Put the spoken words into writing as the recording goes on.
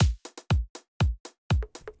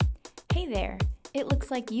Hey there! It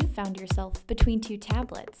looks like you've found yourself between two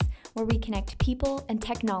tablets, where we connect people and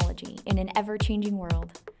technology in an ever-changing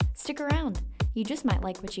world. Stick around, you just might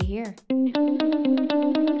like what you hear.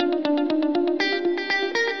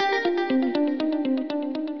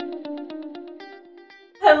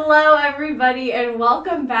 Hello everybody and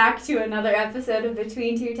welcome back to another episode of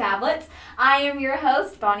Between Two Tablets. I am your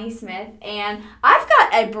host, Bonnie Smith, and I've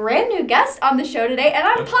got a brand new guest on the show today, and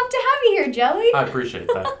I'm pumped to have you here, Joey. I appreciate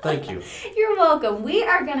that. Thank you. You're welcome. We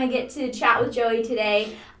are going to get to chat with Joey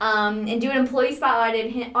today and do an employee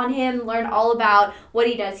spotlight on him, learn all about what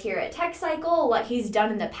he does here at TechCycle, what he's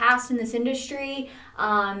done in the past in this industry,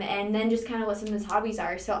 and then just kind of what some of his hobbies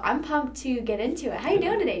are. So I'm pumped to get into it. How you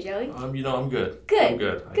doing today, Joey? I'm good. Good. I'm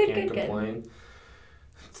good. I can't complain.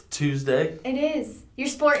 It's Tuesday. It is. You're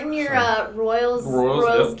sporting your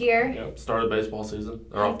Royals yep. gear. Yep. Started baseball season.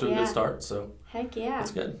 They're off to a good start, so heck yeah.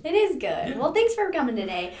 It's good. It is good. Yeah. Well, thanks for coming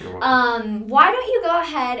today. You're welcome. Why don't you go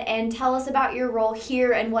ahead and tell us about your role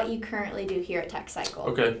here and what you currently do here at TechCycle?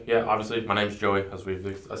 Okay. Yeah, obviously, my name's Joey, as we've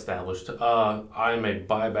established. I'm a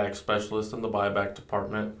buyback specialist in the buyback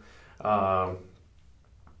department. I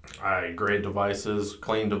grade devices,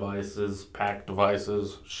 clean devices, pack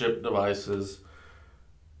devices, ship devices.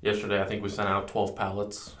 Yesterday, I think we sent out 12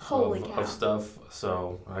 pallets of stuff,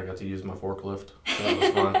 so I got to use my forklift. So that was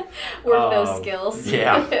fun. Work those skills.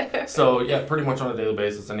 Yeah. So, yeah, pretty much on a daily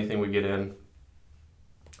basis, anything we get in,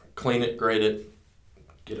 clean it, grade it,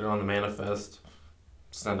 get it on the manifest,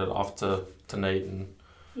 send it off to Nate, and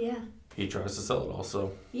he tries to sell it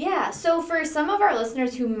also. Yeah. So for some of our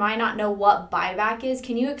listeners who might not know what buyback is,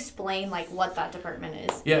 can you explain what that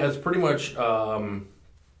department is? Yeah, it's pretty much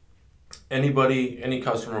any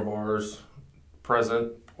customer of ours,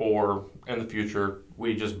 present or in the future,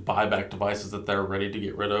 we just buy back devices that they're ready to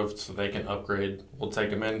get rid of so they can upgrade. We'll take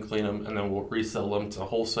them in, clean them, and then we'll resell them to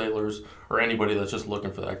wholesalers or anybody that's just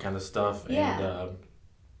looking for that kind of stuff. Yeah. And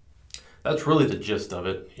that's really the gist of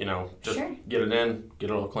it, just Sure. Get it in,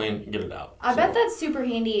 get it all clean, get it out. I bet that's super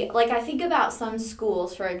handy. I think about some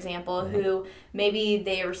schools, for example, who maybe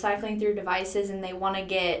they're recycling through devices and they want to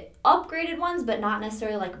get upgraded ones, but not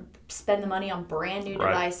necessarily spend the money on brand new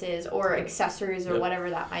devices or accessories or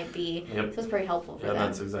whatever that might be. Yep. So it's pretty helpful for them.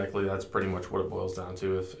 That's pretty much what it boils down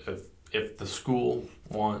to. If the school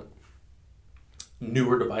want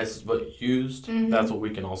newer devices but used, that's what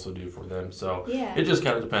we can also do for them. So it just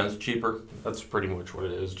kind of depends. Cheaper, that's pretty much what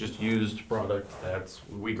it is. Just used product.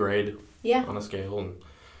 We grade on a scale, and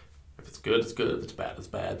if it's good, it's good. If it's bad, it's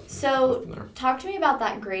bad. So talk to me about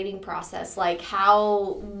that grading process.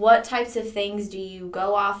 What types of things do you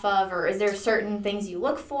go off of, or is there certain things you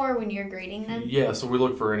look for when you're grading them? Yeah, so we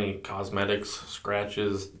look for any cosmetics,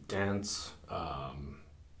 scratches, dents,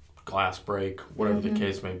 glass break, whatever the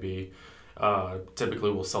case may be. Typically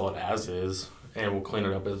we'll sell it as is, and we'll clean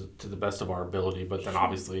it up to the best of our ability, but then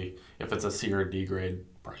obviously if it's a C or a D grade,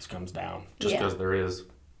 price comes down just because there is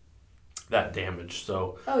that damage.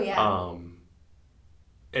 So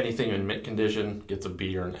anything in mint condition gets a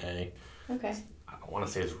B or an A. Okay. I don't want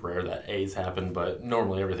to say it's rare that A's happen, but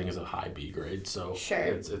normally everything is a high B grade, so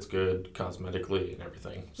it's good cosmetically and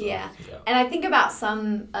everything. So, yeah. And I think about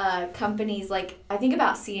some companies, I think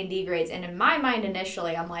about C and D grades, and in my mind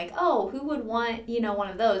initially I'm like, oh, who would want, one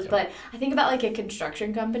of those? But I think about a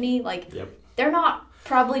construction company, they're not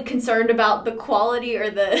probably concerned about the quality or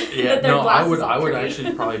the that their glasses I would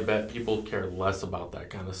actually probably bet people care less about that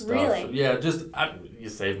kind of stuff. Really? Yeah, you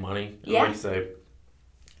save money. Yeah. Like you say,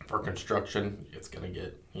 for construction, it's going to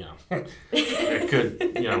get, it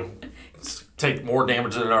could, take more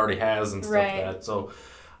damage than it already has and stuff like that. So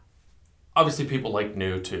obviously people like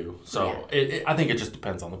new too. So I think it just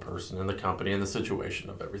depends on the person and the company and the situation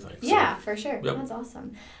of everything. So, yeah, for sure. Yep. That's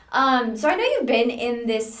awesome. So I know you've been in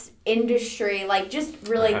this industry, just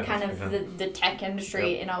really kind of the tech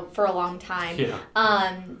industry, for a long time. Yeah.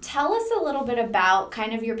 Tell us a little bit about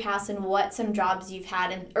kind of your past and what some jobs you've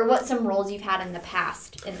had or what some roles you've had in the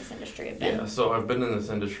past in this industry have been. Yeah, so I've been in this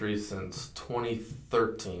industry since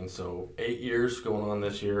 2013, so 8 years going on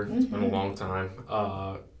this year. It's been a long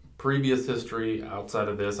time. Previous history outside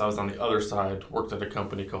of this, I was on the other side, worked at a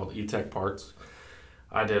company called E-Tech Parts.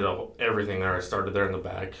 I did everything there. I started there in the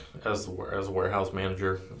back as a warehouse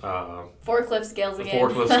manager. Forklift skills again.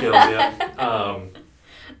 Forklift skills, yeah.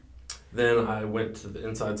 Then I went to the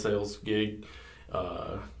inside sales gig.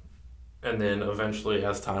 And then eventually,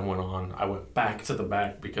 as time went on, I went back to the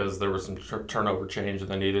back because there was some turnover change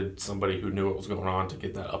and they needed somebody who knew what was going on to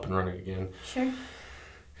get that up and running again. Sure.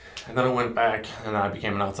 And then I went back and I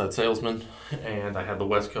became an outside salesman, and I had the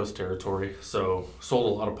West Coast territory, so sold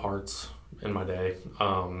a lot of parts in my day.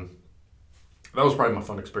 that was probably my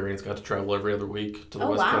fun experience. Got to travel every other week to the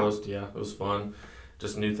West wow. Coast. Yeah, it was fun.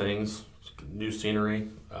 Just new things, new scenery.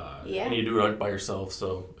 Yeah. And you do it by yourself,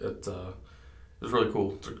 so it was really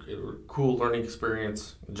cool. It's a cool learning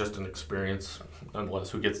experience, just an experience nonetheless.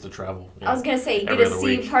 Who gets to travel? I was going to say, you get every to other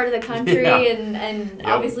see week. part of the country Yeah. and Yep.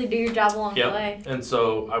 obviously do your job along the Yep. way. And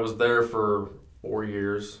so I was there for 4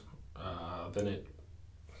 years. Then it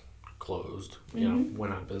closed,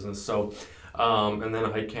 went out of business. So, and then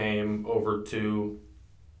I came over to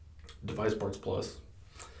Device Parts Plus.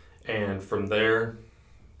 And from there,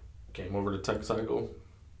 came over to Tech Cycle.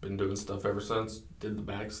 Been doing stuff ever since. Did the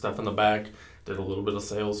back stuff in the back. Did a little bit of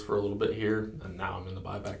sales for a little bit here. And now I'm in the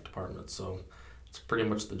buyback department. So it's pretty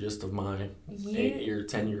much the gist of my 8-year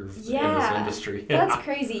tenure in this industry. That's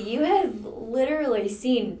crazy. You have literally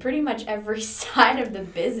seen pretty much every side of the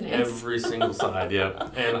business. Every single side, yeah.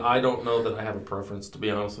 And I don't know that I have a preference, to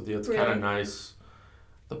be honest with you. It's kind of nice.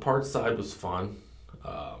 The parts side was fun.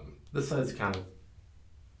 This side's kind of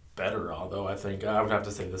better, although I think I would have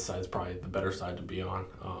to say this side's probably the better side to be on.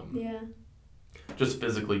 Just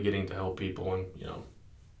physically getting to help people and,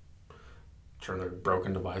 turn their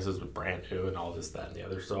broken devices with brand new and all this, that, and the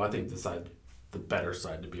other. So I think this side, the better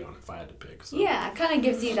side to be on if I had to pick. So. Yeah, it kind of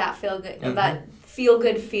gives you that feel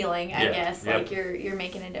good feeling, I guess. Yep. Like you're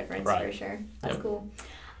making a difference for sure. That's cool.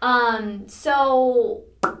 So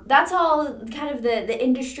that's all kind of the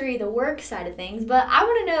industry, the work side of things. But I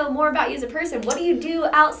want to know more about you as a person. What do you do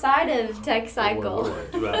outside of Tech Cycle?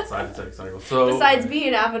 What do I do outside of Tech Cycle? So besides being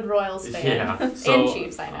an avid Royals fan, and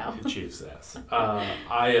Chiefs, I know. Chiefs, yes.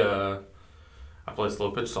 I play slow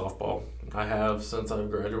pitch softball. I have since I've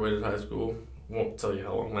graduated high school. Won't tell you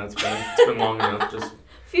how long that's been. It's been long enough. Just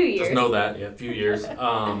few years. Just know that, a few years.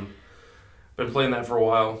 Been playing that for a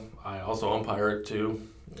while. I also umpire it too.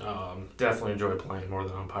 Definitely enjoy playing more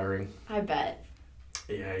than umpiring. I bet.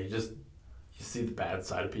 Yeah, you see the bad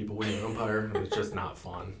side of people when you umpire, and it's just not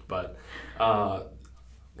fun. But I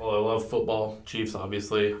love football. Chiefs,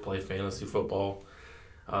 obviously. I play fantasy football.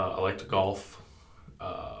 I like to golf.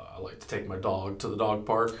 I like to take my dog to the dog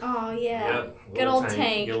park. Oh, yeah. Yep. Good old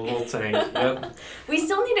Tank. Get a little Tank, yep. We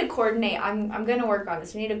still need to coordinate. I'm going to work on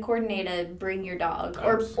this. We need to coordinate to bring your dog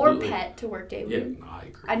or pet to work day. Yeah, I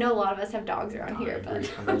agree. I know a lot of us have dogs around here. I agree.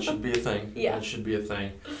 That should be a thing. Yeah. That should be a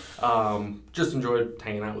thing. Just enjoyed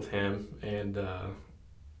hanging out with him, and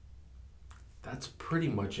that's pretty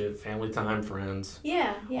much it. Family time, friends.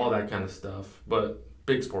 Yeah. All that kind of stuff. But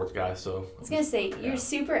big sports guy, so. I was going to say, you're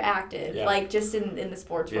super active, like just in the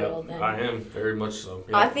sports world. And I am, very much so.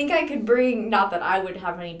 I think I could bring, not that I would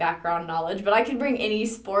have any background knowledge, but I could bring any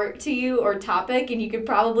sport to you or topic, and you could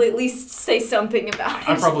probably at least say something about it.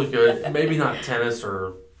 I probably could. Maybe not tennis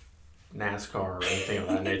or NASCAR or anything of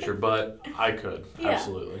that nature, but I could,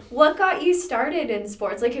 absolutely. What got you started in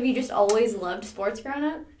sports? Like, have you just always loved sports growing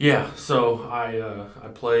up? Yeah, so I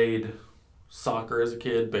played soccer as a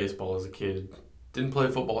kid, baseball as a kid. Didn't play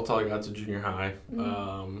football until I got to junior high.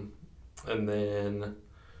 And then,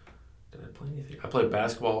 did I play anything? I played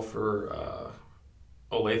basketball for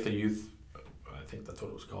Olathe Youth. I think that's what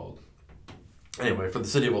it was called. Anyway, for the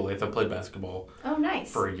city of Olathe, I played basketball. Oh,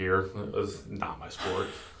 nice. For a year. It was not my sport.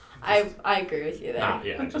 I agree with you there.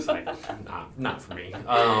 Not for me.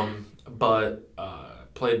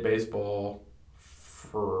 But played baseball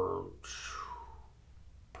for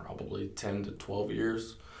probably 10 to 12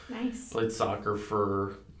 years. Nice. Played soccer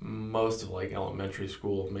for most of elementary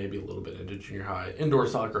school, maybe a little bit into junior high. Indoor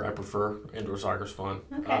soccer I prefer. Indoor soccer's fun.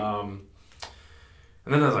 Okay. And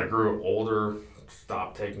then as I grew older,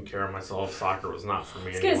 stopped taking care of myself. Soccer was not for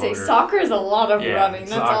me anymore. I was going to say, soccer is a lot of running.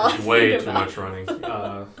 That's all I think way about. Too much running.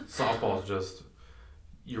 Softball is just,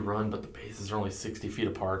 you run, but the bases are only 60 feet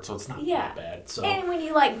apart, so it's not that bad. So. And when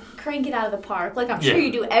you crank it out of the park, I'm sure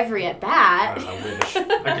you do every at bat. I wish.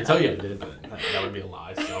 I could tell you I did, but that would be a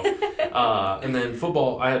lie. So, and then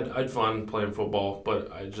football, I had fun playing football,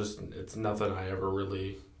 but it's nothing I ever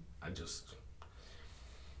really,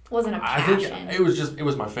 wasn't a passion. I think it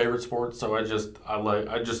was my favorite sport, so I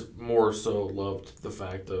just more so loved the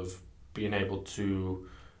fact of being able to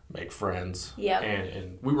make friends. Yeah.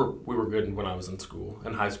 And we were good when I was in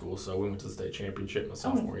high school, so we went to the state championship my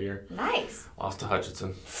sophomore year. Nice. Lost to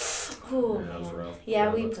Hutchinson. Ooh, that was rough.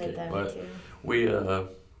 Yeah, we played them too. We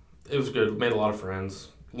it was good. Made a lot of friends,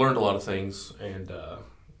 learned a lot of things, and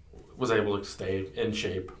was able to stay in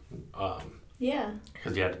shape. Yeah.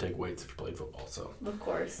 Because you had to take weights if you played football, so. Of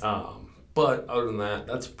course. But other than that,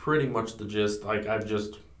 that's pretty much the gist. I've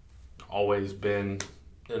just always been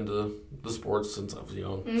into the sports since I was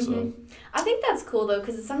young. Mm-hmm. So I think that's cool though,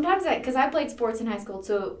 because sometimes because I played sports in high school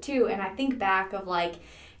too, and I think back of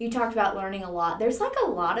you talked about learning a lot. There's like a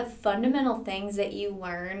lot of fundamental things that you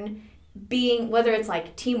learn being, whether it's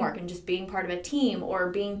like teamwork and just being part of a team or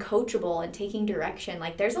being coachable and taking direction.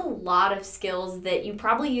 Like there's a lot of skills that you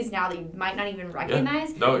probably use now that you might not even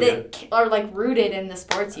recognize that are like rooted in the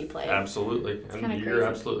sports you play. Absolutely. It's and you're crazy.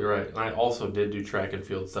 Absolutely right. And I also did do track and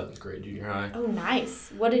field 7th grade junior high. Oh,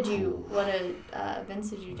 nice. What events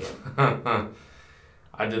did you do?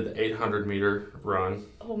 I did the 800 meter run.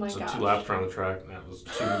 Oh my gosh. So 2 laps around the track. That was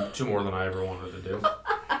two more than I ever wanted to do.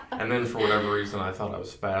 And then for whatever reason, I thought I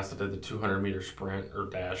was fast. I did the 200 meter sprint or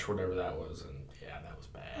dash, whatever that was. And yeah, that was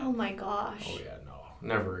bad. Oh my gosh. Oh yeah, no.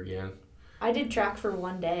 Never again. I did track for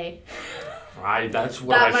one day. That's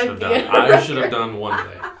what I should have done. I should have done one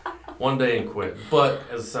day. One day and quit. But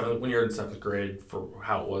when you're in 7th grade, for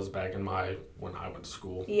how it was back in when I went to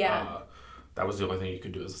school, that was the only thing you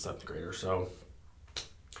could do as a 7th grader. So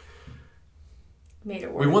made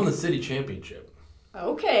it work. We won the city championship.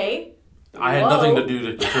 Okay. I had nothing to do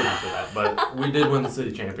to contribute to that, but we did win the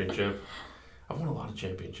city championship. I've won a lot of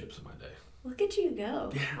championships in my day. Look at you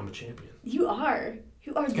go. Yeah, I'm a champion. You are.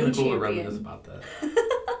 You are the champion. It's kind of cool to reminisce about that.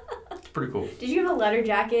 It's pretty cool. Did you have a letter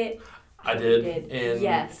jacket? I did.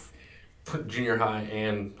 Yes. Junior high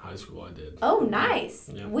and high school I did. Oh, nice.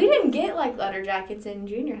 Yeah. We didn't get like letter jackets in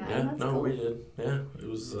junior high. Yeah, That's no, cool. we did. Yeah, it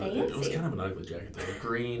was kind of an ugly jacket though.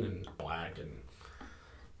 Green and black and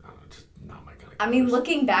I don't know, just not my kind of colors. I mean,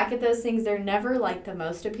 looking back at those things, they're never like the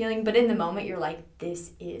most appealing, but in the moment you're like,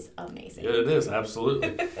 this is amazing. Yeah, it is, absolutely.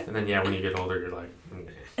 And then when you get older you're like,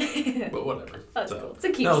 nah. But whatever. That's cool. It's a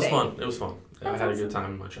keepsake. No, it was fun. It was fun. That's I had awesome. a good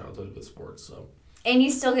time in my childhood with sports, so. And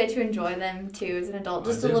you still get to enjoy them too as an adult,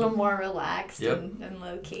 just a little more relaxed and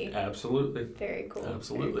low key. Absolutely. Very cool.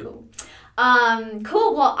 Absolutely. Very cool.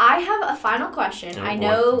 Cool. Well, I have a final question.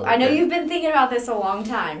 Oh, I know you've been thinking about this a long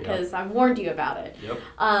time because I've warned you about it. Yep.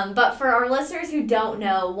 But for our listeners who don't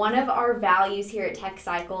know, one of our values here at Tech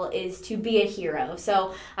Cycle is to be a hero.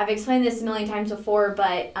 So I've explained this a million times before,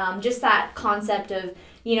 but just that concept of,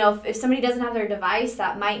 if somebody doesn't have their device,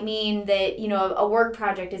 that might mean that, a work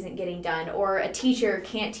project isn't getting done or a teacher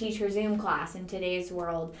can't teach her Zoom class in today's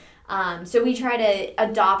world. So we try to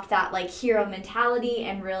adopt that like hero mentality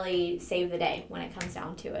and really save the day when it comes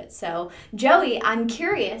down to it. So Joey, I'm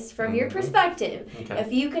curious from your perspective,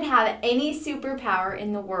 if you could have any superpower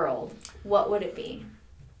in the world, what would it be?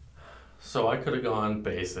 So I could have gone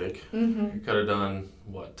basic. I could have done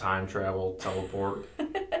time travel, teleport,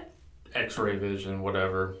 X-ray vision,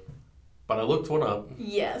 whatever. But I looked one up.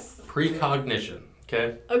 Yes. Precognition.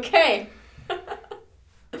 Okay? Okay.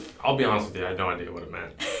 I'll be honest with you, I had no idea what it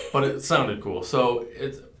meant. But it sounded cool. So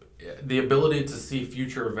it's the ability to see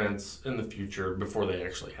future events in the future before they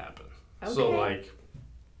actually happen. Okay. So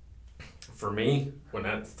for me, when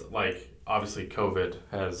that's obviously COVID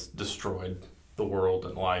has destroyed the world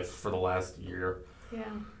and life for the last year. Yeah.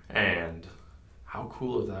 And how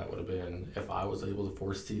cool that would have been if I was able to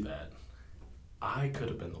foresee that. I could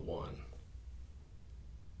have been the one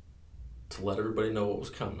to let everybody know what was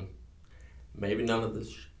coming. Maybe none of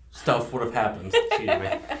this stuff would have happened. Excuse me.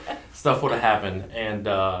 Stuff would have happened, and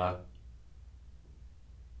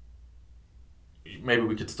maybe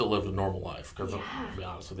we could still live a normal life. Because to be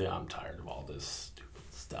honest with you, I'm tired of all this stupid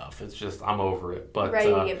stuff. It's just I'm over it. But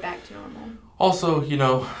ready to get back to normal. Also,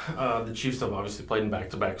 the Chiefs have obviously played in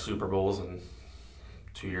back-to-back Super Bowls, and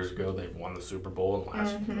 2 years ago they won the Super Bowl.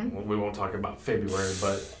 And we won't talk about February,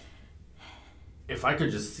 but if I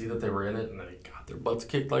could just see that they were in it and they got their butts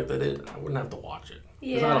kicked like they did, I wouldn't have to watch it.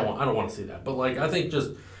 Because I don't want to see that. But I think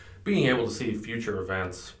just being able to see future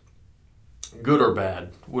events, good or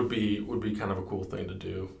bad, would be kind of a cool thing to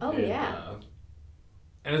do. Oh,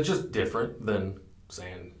 and it's just different than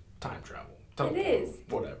saying time travel. It is.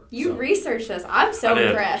 Whatever. You researched this. I'm so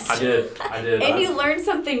impressed. I did. And you learned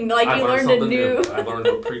something, I learned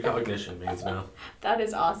what precognition means now. That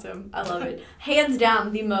is awesome. I love it. Hands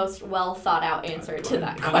down, the most well thought out answer to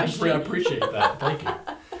that question. I appreciate that. Thank you.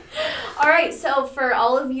 All right, so for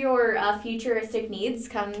all of your futuristic needs,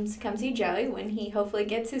 come see Joey when he hopefully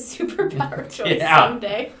gets his superpower choice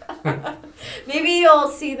someday. Maybe you'll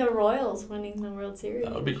see the Royals winning the World Series.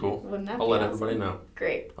 That would be cool. Wouldn't that I'll be let awesome? everybody know.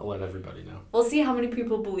 Great. I'll let everybody know. We'll see how many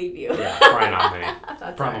people believe you. Yeah, probably not many.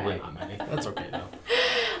 That's probably right. not many. That's okay though.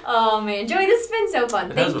 Oh man, Joey, this has been so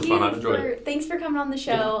fun. It has been fun. I've enjoyed it. Thanks for coming on the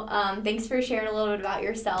show. Yeah. Thanks for sharing a little bit about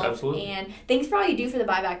yourself. Absolutely. And thanks for all you do for the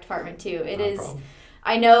buyback department too. It is. Problem.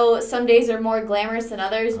 I know some days are more glamorous than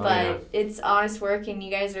others, but it's honest work, and you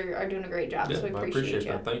guys are doing a great job, so we appreciate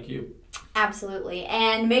you. That. Thank you. Absolutely.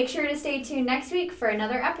 And make sure to stay tuned next week for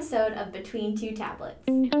another episode of Between Two Tablets.